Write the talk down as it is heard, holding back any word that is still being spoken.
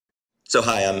So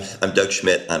hi, I'm Doug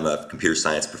Schmidt. I'm a computer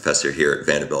science professor here at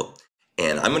Vanderbilt,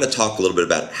 and I'm going to talk a little bit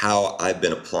about how I've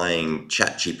been applying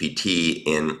ChatGPT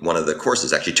in one of the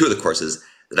courses, actually two of the courses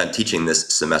that I'm teaching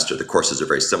this semester. The courses are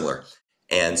very similar.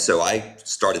 And so I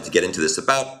started to get into this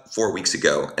about 4 weeks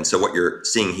ago. And so what you're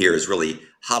seeing here is really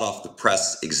hot off the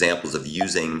press examples of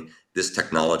using this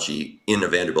technology in a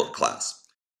Vanderbilt class.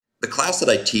 The class that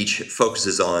I teach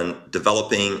focuses on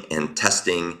developing and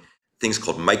testing things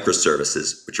called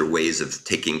microservices, which are ways of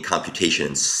taking computation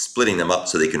and splitting them up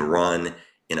so they can run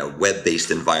in a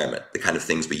web-based environment, the kind of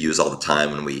things we use all the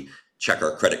time when we check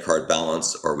our credit card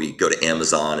balance or we go to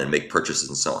Amazon and make purchases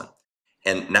and so on.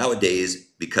 And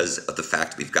nowadays, because of the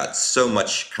fact we've got so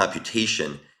much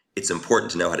computation, it's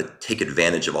important to know how to take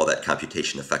advantage of all that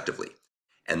computation effectively.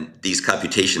 And these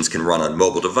computations can run on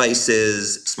mobile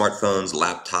devices, smartphones,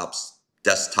 laptops,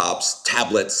 desktops,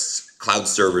 tablets, cloud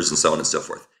servers, and so on and so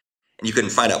forth. And you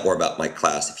can find out more about my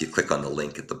class if you click on the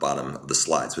link at the bottom of the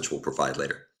slides, which we'll provide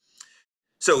later.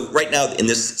 So right now in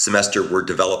this semester, we're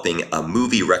developing a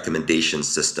movie recommendation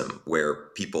system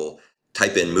where people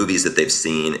type in movies that they've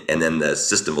seen, and then the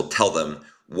system will tell them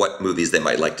what movies they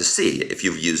might like to see. If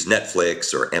you've used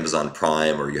Netflix or Amazon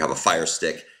Prime or you have a Fire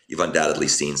Stick, you've undoubtedly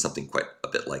seen something quite a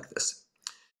bit like this.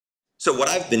 So what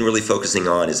I've been really focusing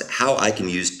on is how I can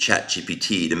use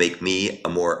ChatGPT to make me a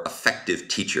more effective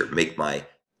teacher, make my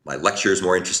lectures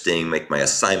more interesting, make my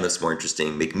assignments more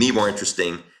interesting, make me more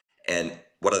interesting. And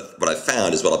what I've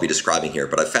found is what I'll be describing here,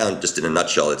 but I found just in a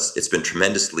nutshell, it's been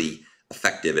tremendously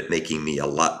effective at making me a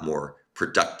lot more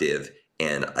productive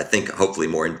and I think hopefully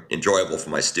more enjoyable for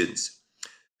my students.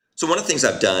 So one of the things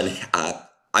I've done,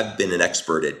 I've been an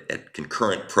expert at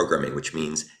concurrent programming, which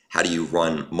means how do you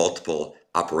run multiple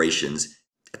operations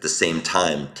at the same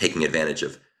time, taking advantage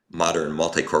of modern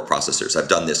multi-core processors. I've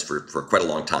done this for quite a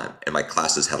long time, and my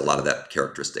classes had a lot of that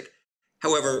characteristic.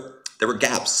 However, there were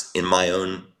gaps in my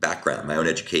own background, my own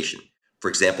education. For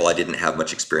example, I didn't have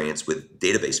much experience with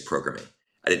database programming.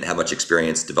 I didn't have much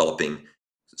experience developing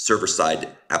server-side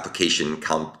application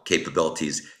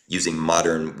capabilities using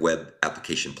modern web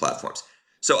application platforms.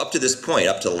 So up to this point,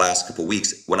 up to the last couple of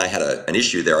weeks, when I had an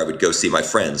issue there, I would go see my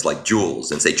friends like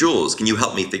Jules and say, Jules, can you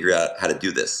help me figure out how to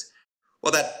do this?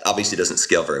 Well, that obviously doesn't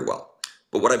scale very well.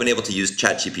 But what I've been able to use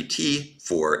ChatGPT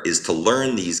for is to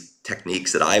learn these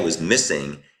techniques that I was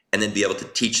missing and then be able to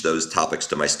teach those topics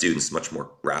to my students much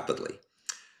more rapidly.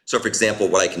 So for example,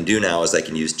 what I can do now is I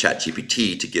can use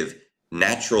ChatGPT to give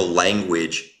natural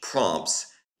language prompts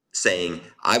saying,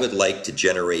 I would like to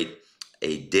generate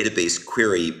a database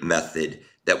query method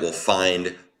that will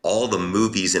find all the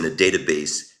movies in a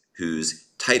database whose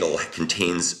title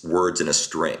contains words in a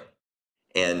string.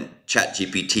 And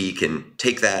ChatGPT can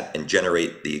take that and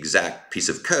generate the exact piece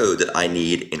of code that I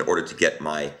need in order to get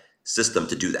my system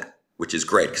to do that, which is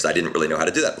great because I didn't really know how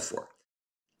to do that before.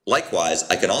 Likewise,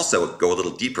 I can also go a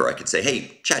little deeper. I can say,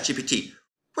 hey, ChatGPT,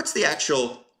 what's the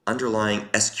actual underlying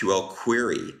SQL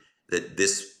query that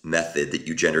this method that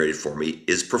you generated for me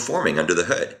is performing under the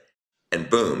hood? And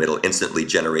boom, it'll instantly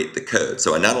generate the code.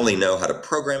 So I not only know how to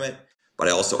program it, but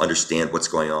I also understand what's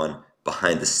going on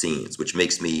behind the scenes, which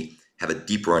makes me have a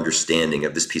deeper understanding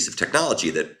of this piece of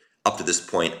technology that up to this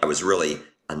point I was really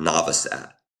a novice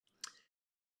at.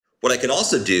 What I can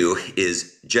also do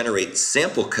is generate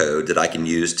sample code that I can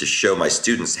use to show my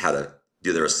students how to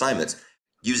do their assignments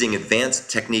using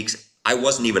advanced techniques I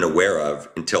wasn't even aware of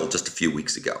until just a few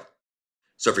weeks ago.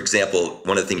 So for example,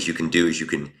 one of the things you can do is you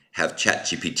can have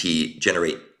ChatGPT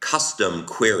generate custom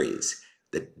queries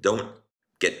that don't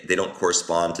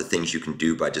correspond to things you can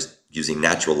do by just using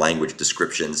natural language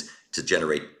descriptions to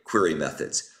generate query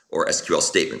methods or SQL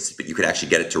statements, but you can actually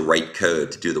get it to write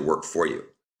code to do the work for you,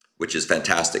 which is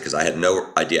fantastic because I had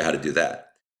no idea how to do that.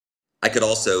 I could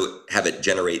also have it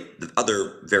generate the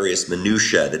other various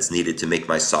minutiae that's needed to make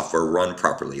my software run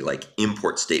properly, like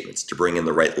import statements to bring in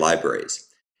the right libraries.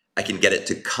 I can get it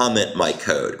to comment my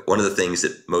code. One of the things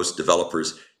that most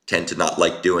developers tend to not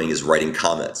like doing is writing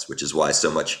comments, which is why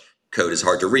so much code is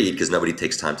hard to read because nobody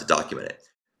takes time to document it.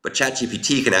 But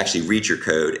ChatGPT can actually read your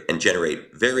code and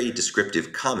generate very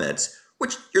descriptive comments,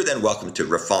 which you're then welcome to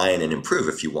refine and improve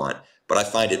if you want. But I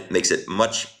find it makes it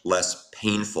much less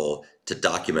painful to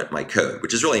document my code,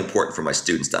 which is really important for my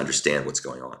students to understand what's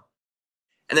going on.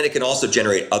 And then it can also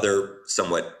generate other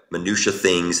somewhat minutia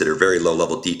things that are very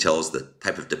low-level details, the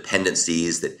type of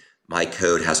dependencies that my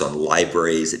code has on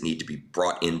libraries that need to be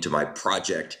brought into my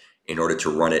project in order to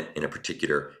run it in a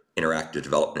particular interactive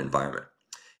development environment.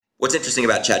 What's interesting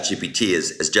about ChatGPT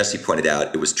is, as Jesse pointed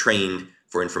out, it was trained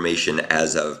for information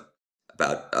as of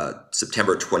about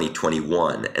September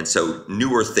 2021. And so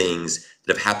newer things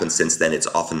that have happened since then, it's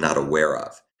often not aware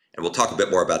of. And we'll talk a bit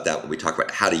more about that when we talk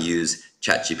about how to use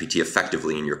ChatGPT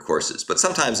effectively in your courses. But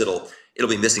sometimes it'll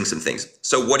be missing some things.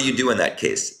 So what do you do in that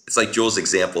case? It's like Jules'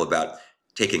 example about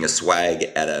taking a swag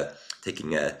at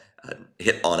taking a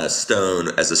hit on a stone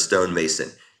as a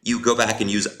stonemason. You go back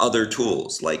and use other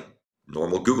tools like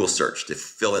normal Google search to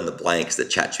fill in the blanks that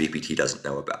ChatGPT doesn't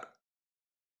know about.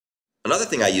 Another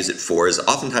thing I use it for is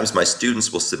oftentimes my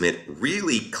students will submit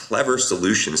really clever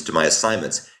solutions to my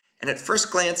assignments, and at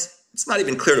first glance, it's not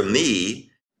even clear to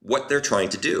me what they're trying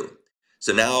to do.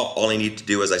 So now all I need to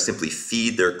do is I simply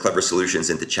feed their clever solutions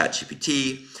into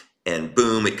ChatGPT, and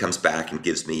boom, it comes back and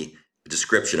gives me a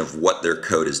description of what their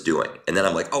code is doing. And then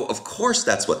I'm like, oh, of course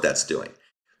that's what that's doing.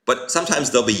 But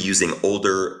sometimes they'll be using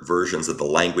older versions of the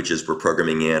languages we're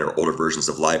programming in or older versions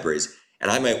of libraries, and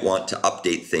I might want to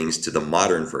update things to the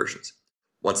modern versions.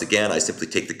 Once again, I simply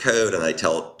take the code and I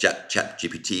tell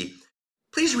ChatGPT,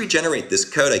 please regenerate this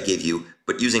code I gave you,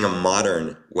 but using a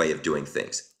modern way of doing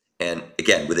things. And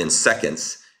again, within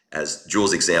seconds, as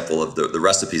Jules' example of the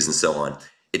recipes and so on,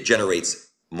 it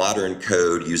generates modern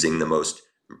code using the most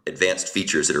advanced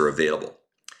features that are available.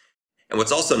 And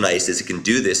what's also nice is it can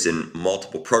do this in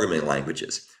multiple programming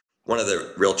languages. One of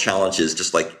the real challenges,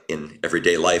 just like in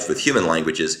everyday life with human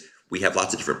languages, we have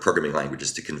lots of different programming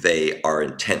languages to convey our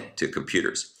intent to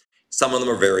computers. Some of them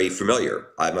are very familiar.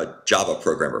 I'm a Java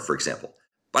programmer, for example,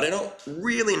 but I don't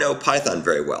really know Python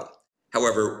very well.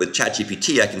 However, with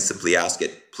ChatGPT, I can simply ask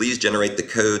it, please generate the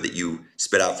code that you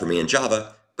spit out for me in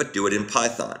Java, but do it in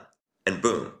Python. And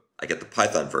boom, I get the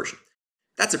Python version.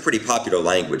 That's a pretty popular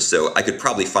language, so I could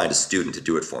probably find a student to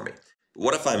do it for me. But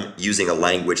what if I'm using a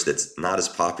language that's not as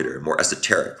popular, more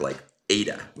esoteric, like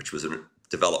Ada, which was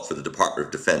developed for the Department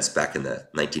of Defense back in the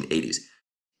 1980s?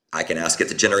 I can ask it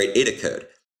to generate Ada code.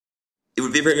 It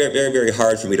would be very, very, very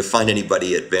hard for me to find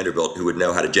anybody at Vanderbilt who would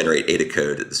know how to generate Ada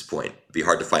code at this point. It'd be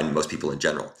hard to find most people in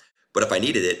general. But if I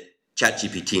needed it,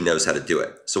 ChatGPT knows how to do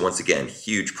it. So once again,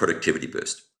 huge productivity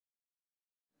boost.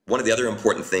 One of the other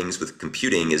important things with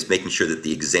computing is making sure that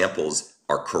the examples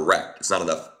are correct. It's not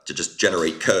enough to just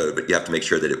generate code, but you have to make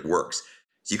sure that it works.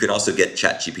 So you can also get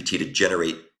ChatGPT to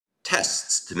generate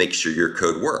tests to make sure your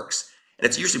code works. And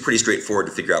it's usually pretty straightforward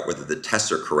to figure out whether the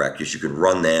tests are correct, because you can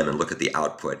run them and look at the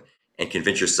output and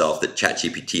convince yourself that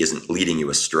ChatGPT isn't leading you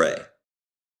astray.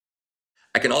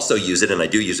 I can also use it, and I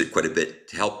do use it quite a bit,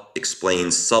 to help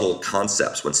explain subtle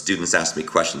concepts when students ask me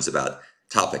questions about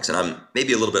topics, and I'm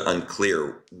maybe a little bit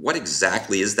unclear. What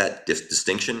exactly is that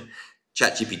distinction?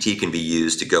 ChatGPT can be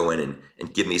used to go in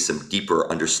and give me some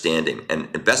deeper understanding.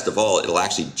 And best of all, it'll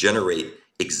actually generate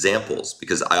examples,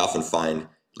 because I often find,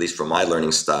 at least from my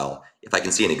learning style, if I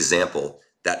can see an example,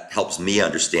 that helps me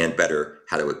understand better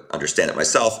how to understand it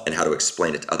myself and how to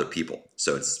explain it to other people.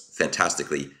 So it's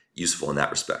fantastically useful in that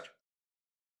respect.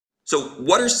 So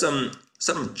what are some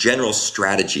general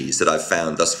strategies that I've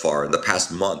found thus far in the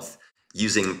past month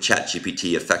using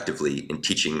ChatGPT effectively in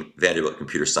teaching Vanderbilt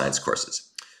computer science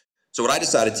courses? So what I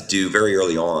decided to do very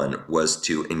early on was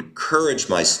to encourage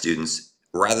my students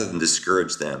rather than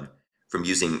discourage them from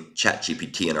using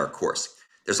ChatGPT in our course.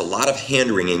 There's a lot of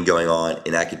hand-wringing going on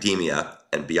in academia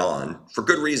and beyond, for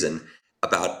good reason,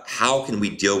 about how can we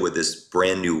deal with this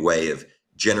brand new way of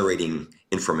generating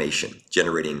information,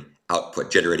 generating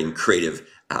output, generating creative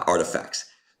artifacts.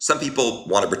 Some people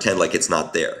want to pretend like it's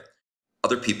not there.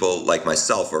 Other people, like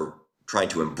myself, are trying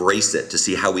to embrace it to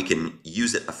see how we can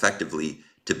use it effectively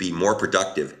to be more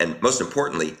productive, and most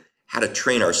importantly, how to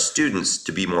train our students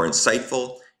to be more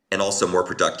insightful and also more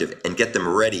productive, and get them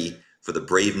ready for the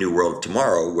brave new world of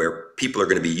tomorrow, where people are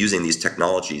going to be using these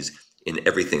technologies in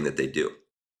everything that they do.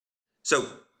 So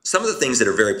some of the things that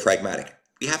are very pragmatic,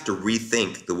 we have to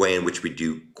rethink the way in which we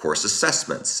do course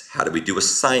assessments. How do we do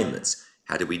assignments?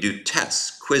 How do we do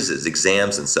tests, quizzes,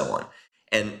 exams, and so on?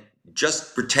 And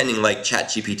just pretending like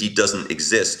ChatGPT doesn't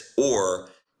exist or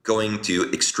going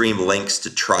to extreme lengths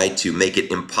to try to make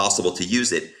it impossible to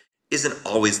use it isn't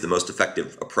always the most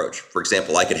effective approach. For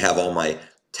example, I could have all my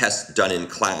tests done in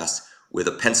class with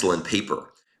a pencil and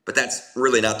paper, but that's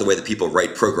really not the way that people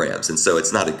write programs. And so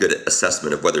it's not a good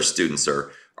assessment of whether students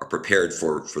are prepared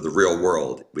for the real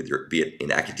world, be it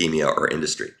in academia or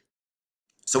industry.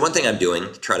 So one thing I'm doing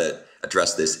to try to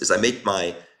address this is I make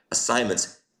my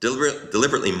assignments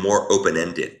deliberately more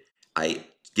open-ended. I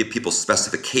give people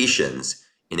specifications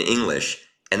in English,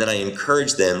 and then I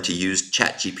encourage them to use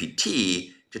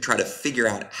ChatGPT to try to figure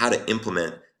out how to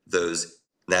implement those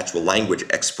natural language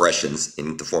expressions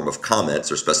in the form of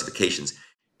comments or specifications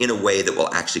in a way that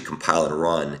will actually compile and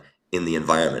run in the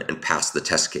environment and pass the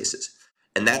test cases.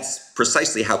 And that's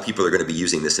precisely how people are going to be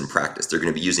using this in practice. They're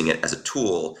going to be using it as a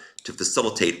tool to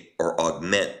facilitate or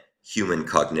augment human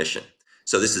cognition.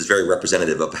 So this is very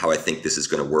representative of how I think this is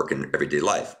going to work in everyday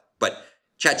life. But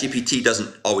ChatGPT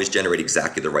doesn't always generate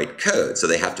exactly the right code, so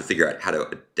they have to figure out how to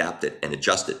adapt it and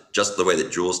adjust it, just the way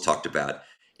that Jules talked about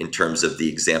in terms of the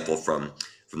example from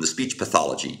the speech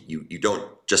pathology. You don't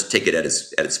just take it at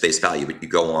its face value, but you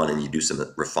go on and you do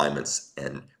some refinements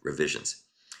and revisions.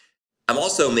 I'm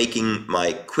also making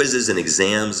my quizzes and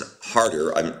exams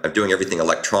harder. I'm doing everything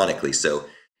electronically, so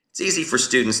it's easy for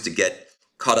students to get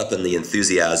caught up in the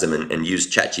enthusiasm and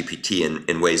use ChatGPT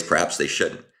in ways perhaps they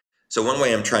shouldn't. So one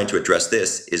way I'm trying to address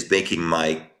this is making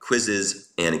my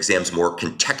quizzes and exams more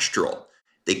contextual.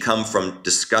 They come from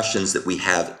discussions that we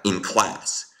have in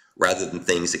class rather than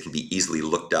things that can be easily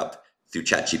looked up through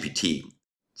ChatGPT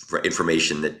for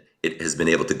information that it has been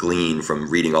able to glean from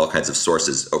reading all kinds of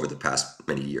sources over the past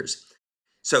many years.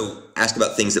 So ask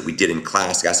about things that we did in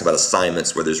class, ask about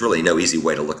assignments where there's really no easy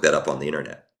way to look that up on the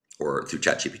internet or through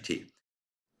ChatGPT.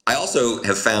 I also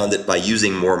have found that by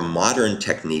using more modern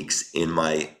techniques in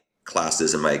my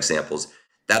classes and my examples,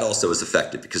 that also is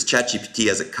effective because ChatGPT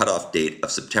has a cutoff date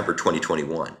of September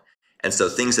 2021. And so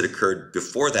things that occurred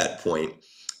before that point,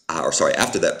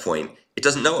 after that point, it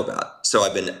doesn't know about. So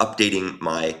I've been updating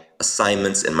my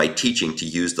assignments and my teaching to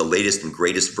use the latest and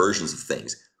greatest versions of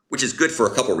things, which is good for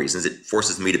a couple reasons. It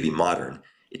forces me to be modern.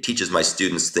 It teaches my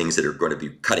students things that are going to be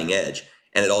cutting edge.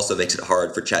 And it also makes it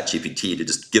hard for ChatGPT to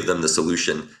just give them the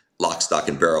solution lock, stock,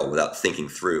 and barrel without thinking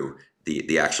through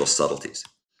the actual subtleties.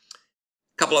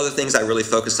 A couple other things I really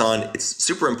focus on. It's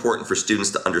super important for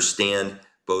students to understand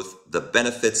both the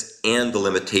benefits and the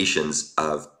limitations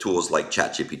of tools like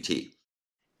ChatGPT.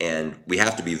 And we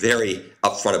have to be very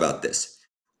upfront about this.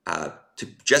 To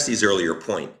Jesse's earlier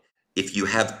point, if you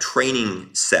have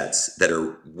training sets that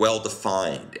are well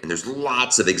defined, and there's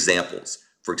lots of examples,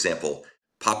 for example,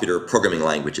 popular programming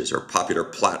languages or popular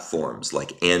platforms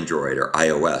like Android or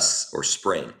iOS or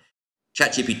Spring,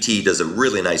 ChatGPT does a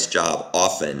really nice job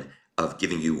often of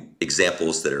giving you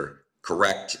examples that are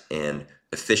correct and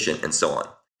efficient and so on.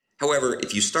 However,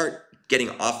 if you start getting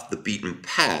off the beaten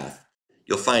path,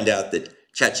 you'll find out that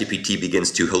ChatGPT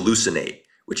begins to hallucinate,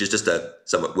 which is just a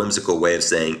somewhat whimsical way of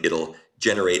saying it'll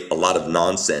generate a lot of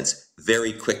nonsense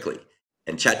very quickly.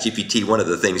 And ChatGPT, one of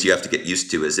the things you have to get used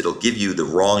to is it'll give you the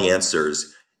wrong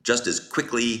answers just as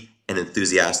quickly and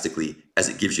enthusiastically as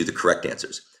it gives you the correct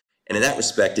answers. And in that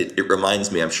respect, it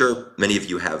reminds me, I'm sure many of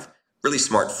you have really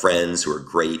smart friends who are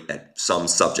great at some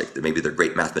subject, that maybe they're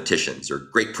great mathematicians or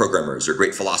great programmers or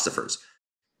great philosophers,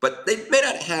 but they may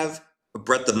not have a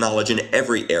breadth of knowledge in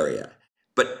every area.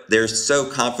 But they're so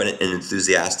confident and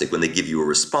enthusiastic when they give you a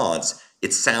response,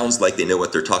 it sounds like they know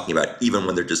what they're talking about, even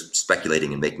when they're just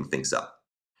speculating and making things up.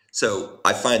 So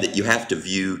I find that you have to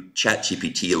view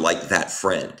ChatGPT like that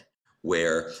friend,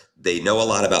 where they know a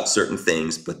lot about certain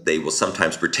things, but they will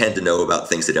sometimes pretend to know about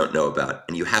things they don't know about.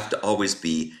 And you have to always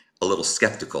be a little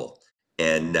skeptical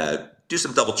and do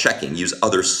some double checking, use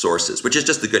other sources, which is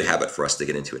just a good habit for us to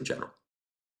get into in general.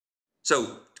 So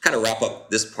to kind of wrap up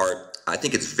this part, I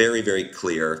think it's very, very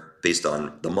clear based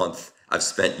on the month I've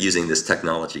spent using this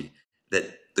technology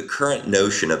that the current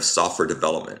notion of software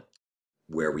development,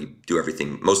 where we do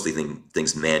everything, mostly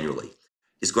things manually,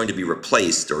 is going to be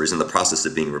replaced or is in the process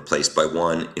of being replaced by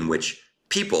one in which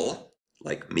people,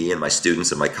 like me and my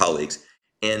students and my colleagues,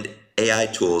 and AI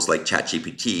tools like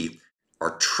ChatGPT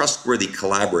are trustworthy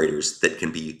collaborators that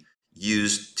can be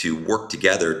used to work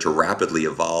together to rapidly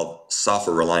evolve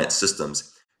software-reliant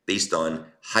systems based on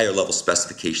higher level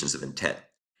specifications of intent.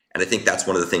 And I think that's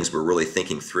one of the things we're really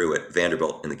thinking through at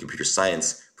Vanderbilt in the computer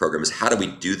science program is how do we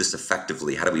do this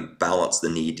effectively? How do we balance the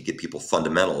need to give people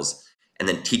fundamentals and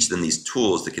then teach them these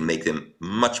tools that can make them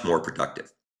much more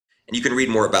productive? And you can read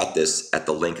more about this at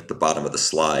the link at the bottom of the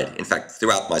slide. In fact,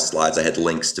 throughout my slides, I had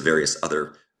links to various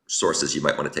other sources you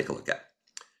might want to take a look at.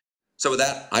 So with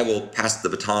that, I will pass the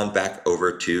baton back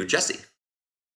over to Jesse.